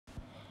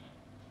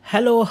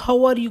Hello,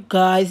 how are you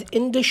guys?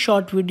 In this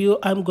short video,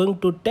 I'm going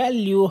to tell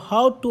you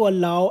how to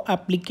allow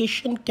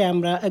application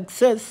camera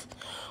access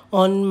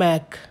on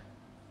Mac.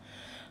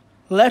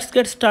 Let's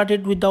get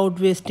started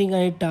without wasting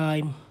any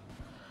time.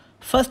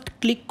 First,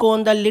 click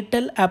on the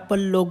little Apple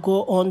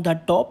logo on the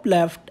top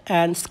left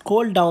and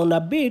scroll down a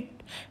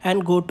bit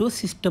and go to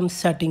System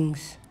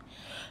Settings.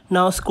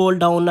 Now scroll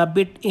down a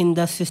bit in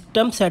the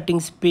System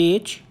Settings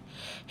page.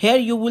 Here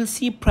you will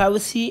see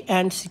Privacy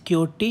and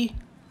Security.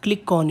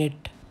 Click on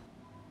it.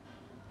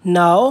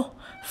 Now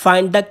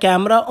find the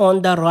camera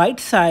on the right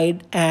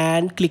side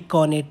and click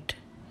on it.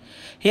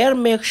 Here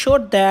make sure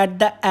that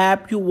the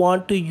app you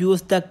want to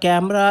use the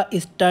camera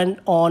is turned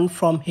on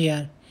from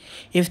here.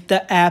 If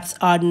the apps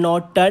are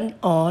not turned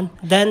on,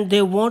 then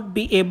they won't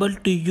be able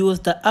to use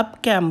the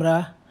up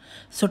camera.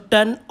 So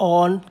turn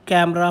on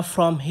camera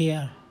from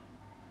here.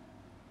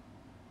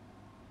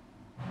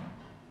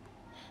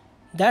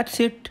 That's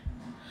it.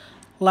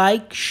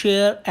 Like,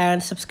 share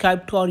and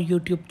subscribe to our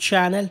YouTube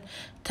channel.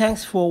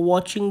 Thanks for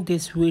watching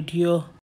this video.